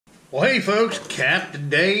Well, hey folks, Captain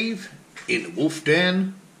Dave in the Wolf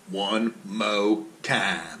Den one more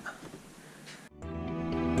time.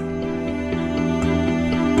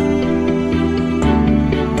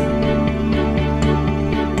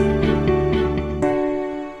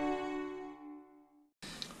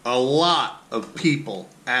 A lot of people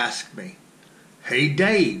ask me, hey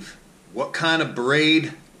Dave, what kind of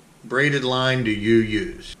braided line do you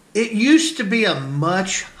use? It used to be a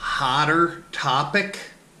much hotter topic.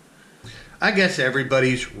 I guess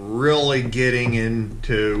everybody's really getting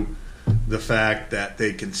into the fact that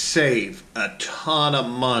they can save a ton of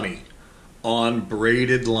money on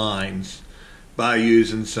braided lines by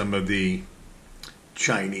using some of the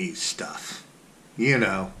Chinese stuff. You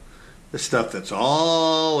know, the stuff that's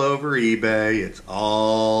all over eBay, it's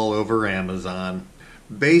all over Amazon.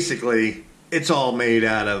 Basically, it's all made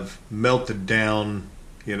out of melted down,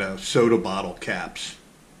 soda bottle caps.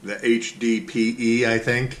 The HDPE, I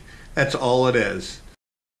think. That's all it is.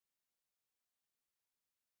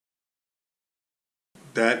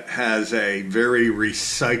 That has a very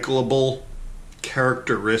recyclable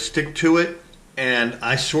characteristic to it, and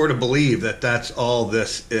I sort of believe that that's all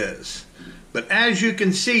this is. But as you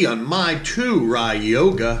can see on my two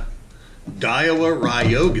Daiwa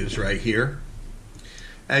Ryogas right here,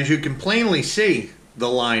 as you can plainly see, the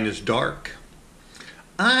line is dark.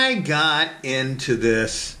 I got into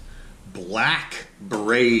this black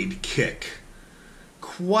braid kick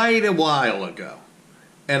quite a while ago,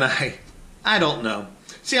 and I don't know.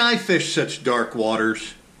 See, I fish such dark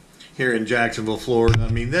waters here in Jacksonville, Florida. I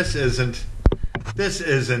mean, this isn't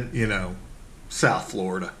South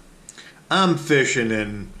Florida. I'm fishing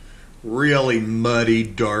in really muddy,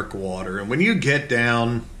 dark water, and when you get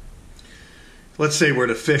down, let's say where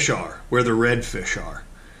the fish are, where the redfish are,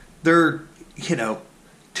 they're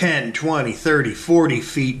 10, 20, 30, 40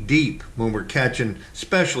 feet deep when we're catching,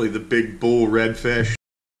 especially the big bull redfish.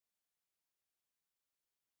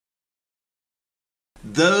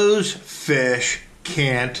 Those fish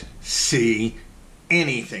can't see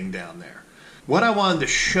anything down there. What I wanted to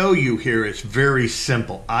show you here is very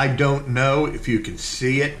simple. I don't know if you can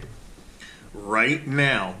see it right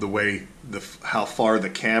now, how far the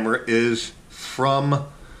camera is from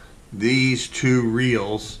these two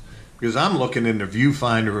reels, because I'm looking in the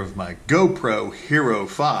viewfinder of my GoPro Hero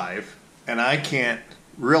 5 and I can't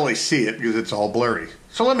really see it because it's all blurry.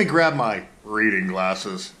 So let me grab my reading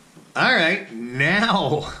glasses. All right,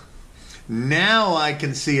 now I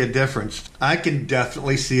can see a difference. I can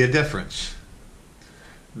definitely see a difference.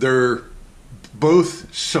 They're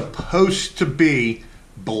both supposed to be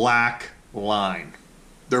black line.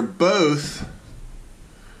 They're both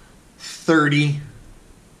 30,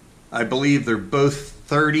 I believe they're both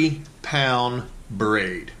 30-pound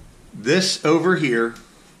braid. This over here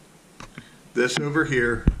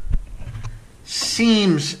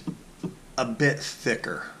seems a bit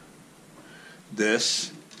thicker.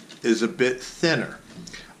 This is a bit thinner.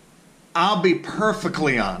 I'll be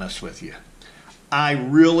perfectly honest with you. I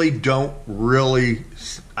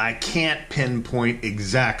can't pinpoint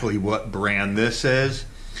exactly what brand this is.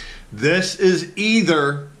 This is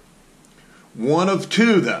either one of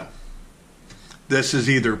two though. This is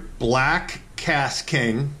either black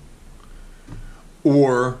KASTKING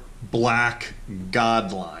or black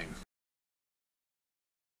Godline.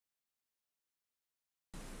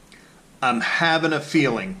 I'm having a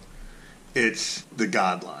feeling it's the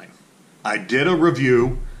Godline. I did a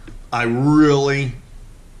review. I really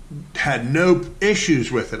had no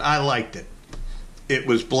issues with it. I liked it. It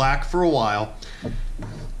was black for a while.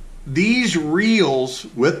 These reels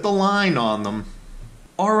with the line on them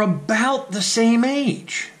are about the same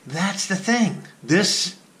age. That's the thing.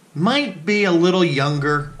 This might be a little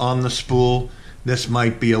younger on the spool. This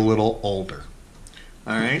might be a little older.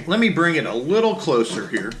 All right, let me bring it a little closer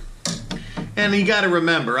here. And you got to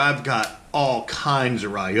remember, I've got all kinds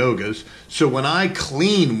of Ryogas. So when I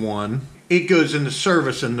clean one, it goes into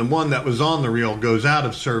service, and the one that was on the reel goes out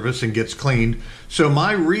of service and gets cleaned. So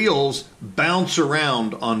my reels bounce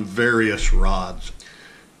around on various rods.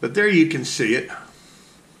 But there you can see it.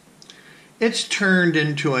 It's turned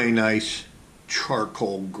into a nice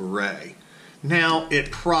charcoal gray. Now, it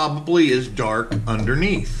probably is dark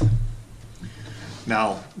underneath.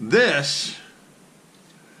 Now, this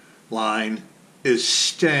line is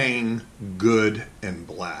staying good and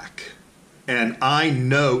black. And I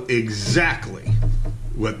know exactly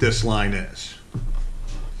what this line is.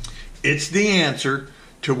 It's the answer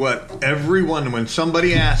to what everyone, when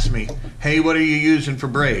somebody asks me, hey, what are you using for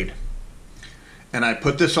braid? And I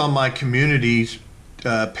put this on my communities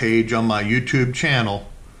page on my YouTube channel.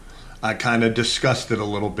 I kind of discussed it a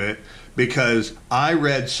little bit. because I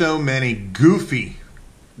read so many goofy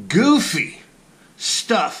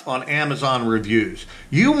stuff on Amazon reviews.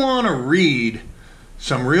 You want to read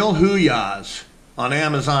some real hoo-yahs on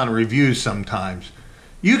Amazon reviews sometimes.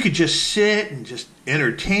 You could just sit and just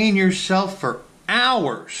entertain yourself for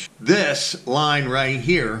hours. This line right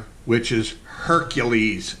here, which is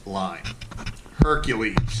Hercules line.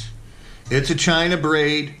 Hercules. It's a China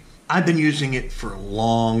braid. I've been using it for a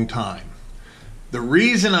long time. The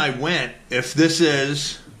reason I went, if this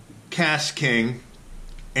is KASTKING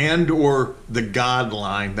and or the God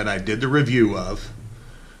line that I did the review of,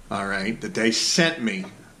 all right, that they sent me,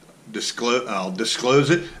 I'll disclose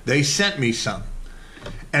it, they sent me some.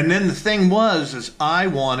 And then the thing was, is I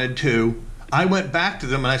went back to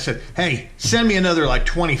them and I said, hey, send me another like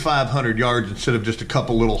 2,500 yards instead of just a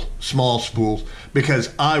couple little small spools,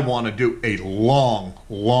 because I want to do a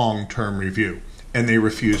long-term review. And they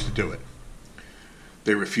refused to do it.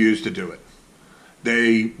 They refused to do it.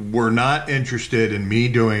 They were not interested in me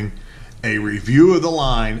doing a review of the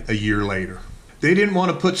line a year later. They didn't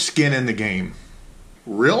want to put skin in the game.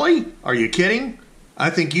 Really? Are you kidding? I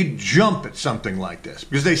think you'd jump at something like this,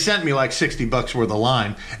 because they sent me like $60 worth of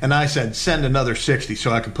line, and I said send another 60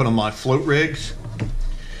 so I could put on my float rigs,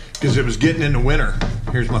 because it was getting into winter.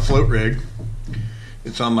 Here's my float rig.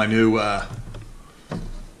 It's on my new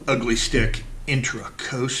Ugly Stick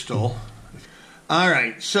Intracoastal. All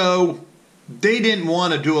right, so they didn't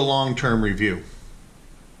want to do a long-term review.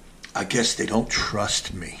 I guess they don't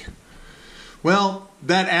trust me. Well,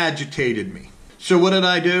 that agitated me. So what did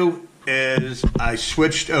I do? Is I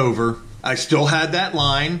switched over. I still had that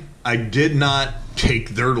line. I did not take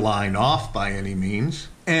their line off by any means.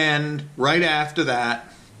 And right after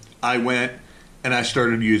that, I went and I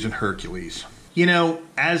started using Hercules. You know,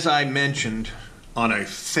 as I mentioned on a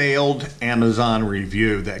failed Amazon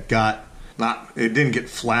review that it didn't get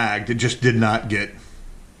flagged, it just did not get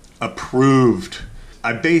approved.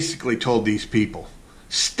 I basically told these people,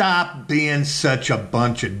 stop being such a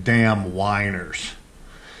bunch of damn whiners.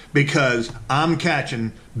 Because I'm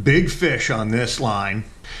catching big fish on this line,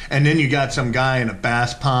 and then you got some guy in a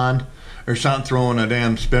bass pond or something throwing a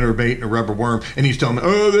damn spinnerbait and a rubber worm, and he's telling me,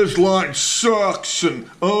 oh, this line sucks, and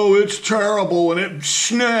oh, it's terrible, and it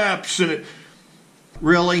snaps, and it...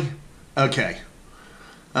 Really? Okay.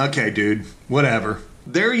 Okay, dude. Whatever.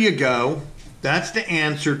 There you go. That's the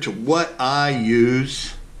answer to what I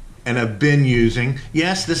use and have been using.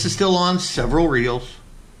 Yes, this is still on several reels.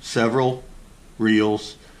 Several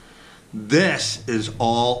reels. This is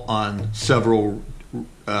all on several,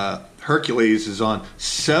 Hercules is on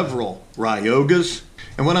several Ryogas.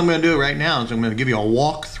 And what I'm going to do right now is I'm going to give you a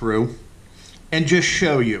walkthrough and just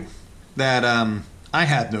show you that I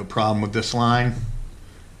have no problem with this line.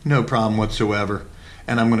 No problem whatsoever.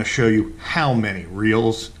 And I'm going to show you how many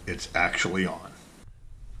reels it's actually on.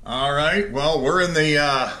 All right, well, we're in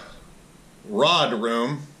the rod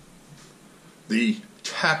room, the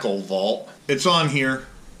tackle vault. It's on here.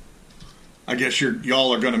 I guess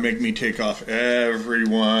y'all are going to make me take off every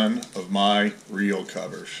one of my reel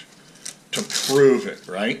covers to prove it,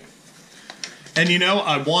 right? And you know,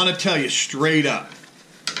 I want to tell you straight up,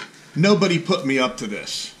 nobody put me up to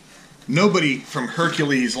this. Nobody from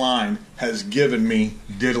Hercules line has given me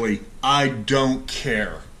diddly. I don't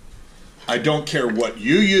care. I don't care what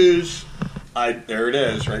you use. There it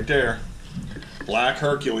is, right there. Black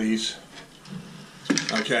Hercules.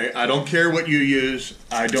 Okay, I don't care what you use.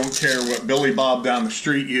 I don't care what Billy Bob down the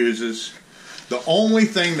street uses. The only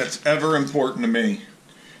thing that's ever important to me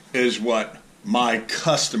is what my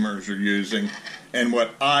customers are using and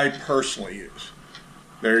what I personally use.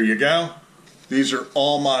 There you go. These are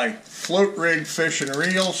all my float rig fishing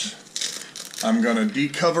reels. I'm going to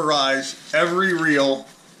decoverize every reel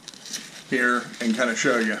here and kind of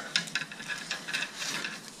show you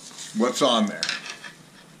what's on there.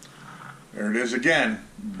 There it is again,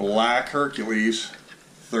 Black Hercules,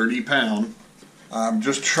 30 pound. I'm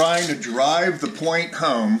just trying to drive the point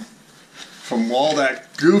home from all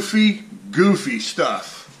that goofy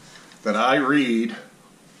stuff that I read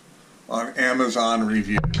on Amazon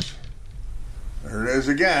reviews. There it is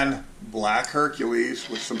again, Black Hercules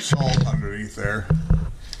with some salt underneath there.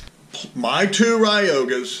 My 2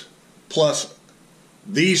 Ryogas plus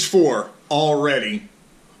these 4 already.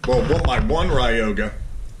 Well, my 1 Ryoga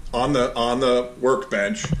on the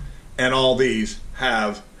workbench, and all these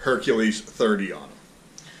have Hercules 30 on them.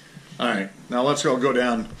 All right, now let's go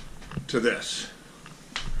down to this.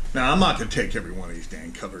 Now I'm not going to take every one of these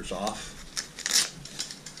dang covers off.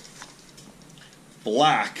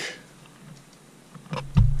 Black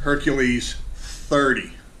Hercules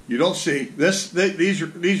 30. You don't see this.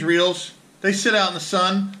 These reels They sit out in the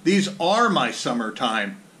sun. These are my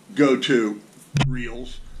summertime go-to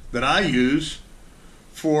reels that I use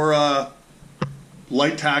for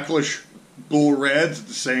light tackleish bull reds at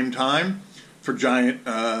the same time, for giant,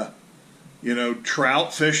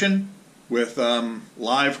 trout fishing with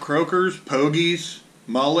live croakers, pogies,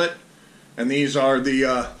 mullet, and these are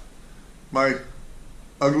the my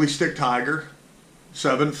ugly stick tiger,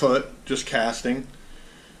 7 foot, just casting.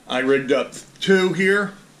 I rigged up 2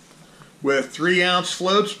 here with 3-ounce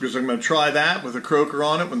floats because I'm going to try that with a croaker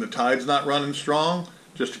on it when the tide's not running strong,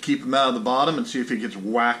 just to keep him out of the bottom and see if he gets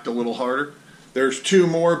whacked a little harder. There's 2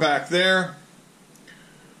 more back there.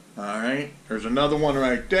 Alright, there's another one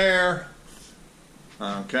right there.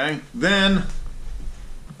 Okay, then,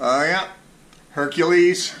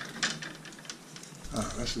 Hercules.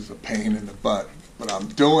 Oh, this is a pain in the butt, but I'm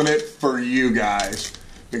doing it for you guys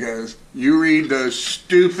because you read those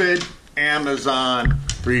stupid Amazon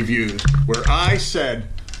reviews where I said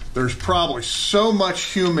there's probably so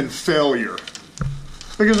much human failure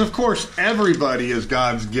because, of course, everybody is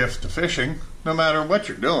God's gift to fishing, no matter what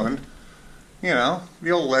you're doing. You know,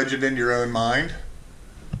 you'll allege it in your own mind.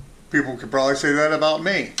 People could probably say that about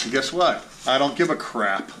me. And guess what? I don't give a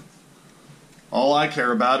crap. All I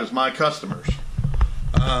care about is my customers.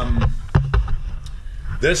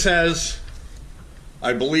 This has,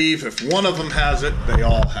 I believe, if one of them has it, they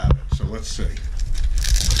all have it. So let's see.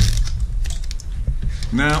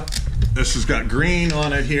 Now, this has got green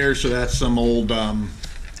on it here, so that's some old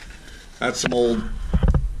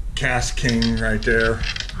KASTKING right there.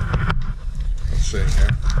 Let's see here.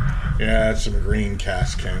 Yeah, that's some green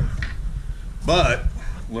KASTKING. But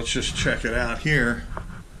let's just check it out here.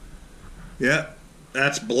 Yep,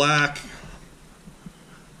 that's black.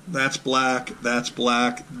 That's black. That's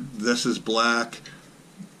black. This is black.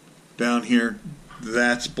 Down here,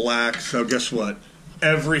 that's black. So guess what?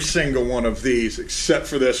 Every single one of these, except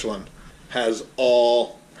for this one, has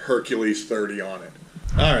all Hercules 30 on it.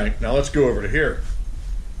 All right, now let's go over to here.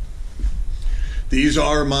 These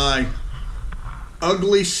are my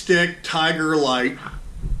ugly stick Tiger Light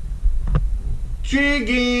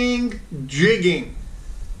jigging.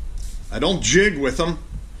 I don't jig with them.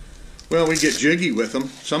 Well, we get jiggy with them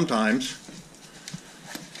sometimes.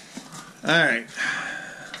 All right.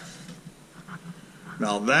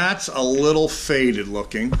 Now that's a little faded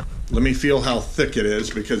looking. Let me feel how thick it is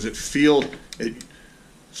because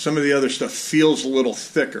some of the other stuff feels a little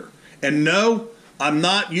thicker. And no, I'm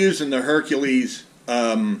not using the Hercules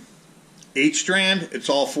 8-strand. It's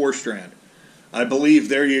all 4-strand. I believe,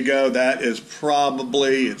 there you go, that is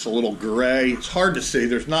probably, it's a little gray. It's hard to see.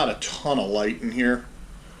 There's not a ton of light in here.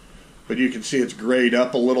 But you can see it's grayed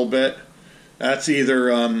up a little bit. That's either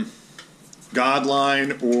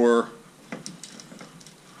Godline or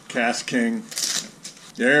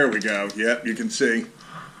KASTKING. There we go. Yep, you can see.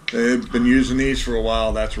 They've been using these for a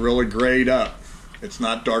while. That's really grayed up. It's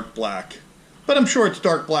not dark black. But I'm sure it's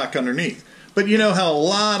dark black underneath. But you know how a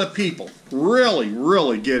lot of people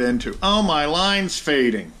really get into, oh, my line's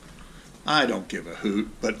fading. I don't give a hoot.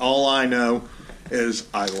 But all I know is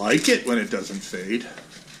I like it when it doesn't fade.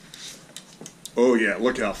 Oh yeah,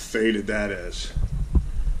 look how faded that is.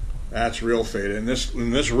 That's real faded. And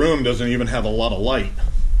this room doesn't even have a lot of light.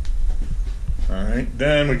 Alright,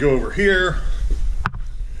 then we go over here.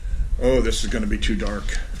 Oh, this is going to be too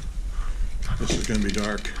dark. This is going to be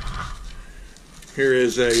dark. Here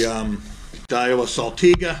is a Daiwa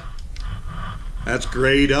Saltiga. That's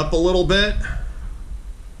grayed up a little bit.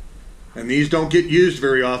 And these don't get used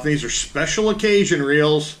very often. These are special occasion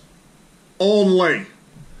reels only.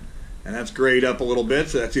 And that's grayed up a little bit,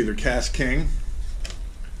 so that's either KASTKING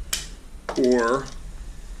or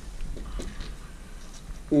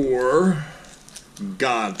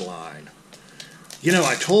Godline. You know,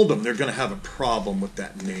 I told them they're going to have a problem with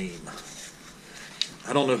that name.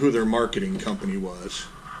 I don't know who their marketing company was.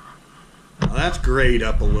 Now that's grayed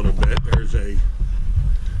up a little bit. There's a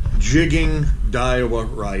jigging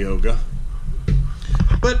Daiwa Ryoga.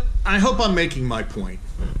 But I hope I'm making my point.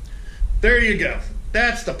 There you go.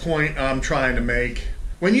 That's the point I'm trying to make.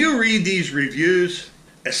 When you read these reviews,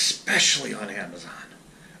 especially on Amazon,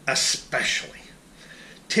 especially,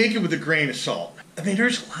 take it with a grain of salt. I mean,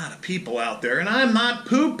 there's a lot of people out there, and I'm not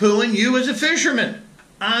poo-pooing you as a fisherman.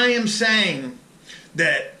 I am saying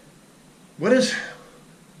that,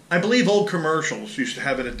 I believe old commercials used to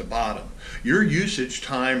have it at the bottom. Your usage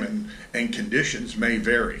time and conditions may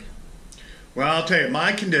vary. Well, I'll tell you,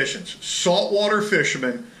 my conditions, saltwater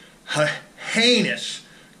fishermen, heinous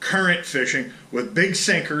current fishing with big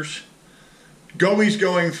sinkers, goey's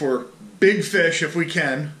going for big fish if we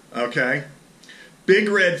can, okay? Big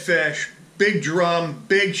redfish, big drum,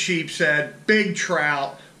 big sheepshead, big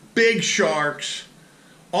trout, big sharks,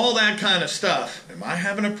 all that kind of stuff. Am I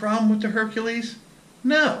having a problem with the Hercules?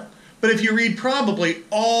 No. But if you read probably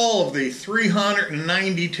all of the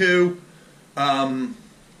 392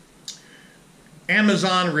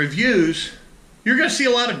 Amazon reviews, you're going to see a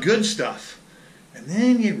lot of good stuff. And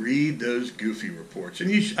then you read those goofy reports. And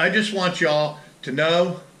I just want y'all to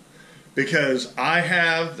know, because I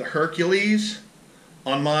have the Hercules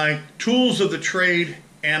on my Tools of the Trade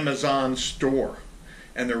Amazon store.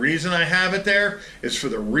 And the reason I have it there is for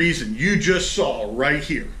the reason you just saw right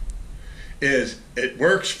here. Is it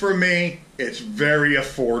works for me, it's very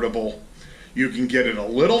affordable. You can get it a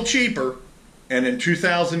little cheaper, and in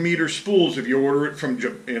 2,000 meter spools if you order it from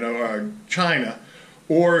China,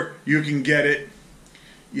 or you can get it,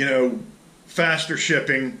 faster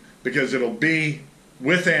shipping because it'll be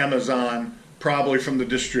with Amazon, probably from the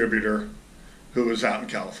distributor who is out in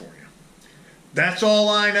California. That's all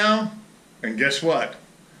I know, and guess what?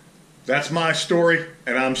 That's my story,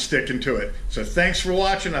 and I'm sticking to it. So thanks for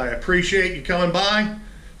watching. I appreciate you coming by,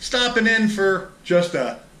 stopping in for just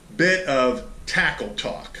a bit of tackle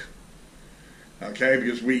talk. Okay,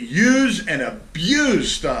 because we use and abuse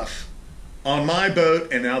stuff on my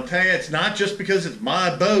boat, and I'll tell you, it's not just because it's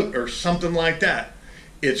my boat or something like that.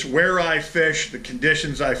 It's where I fish, the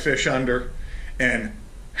conditions I fish under, and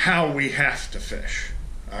how we have to fish.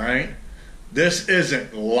 All right? This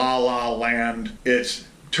isn't la-la land. It's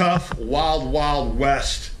tough, wild, wild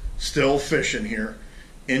west still fishing here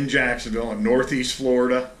in Jacksonville in northeast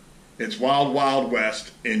Florida. It's wild, wild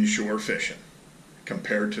west inshore fishing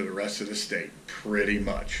compared to the rest of the state, pretty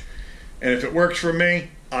much. And if it works for me,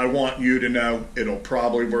 I want you to know it'll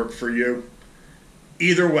probably work for you.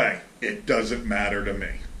 Either way, it doesn't matter to me.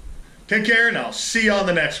 Take care, and I'll see you on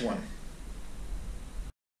the next one.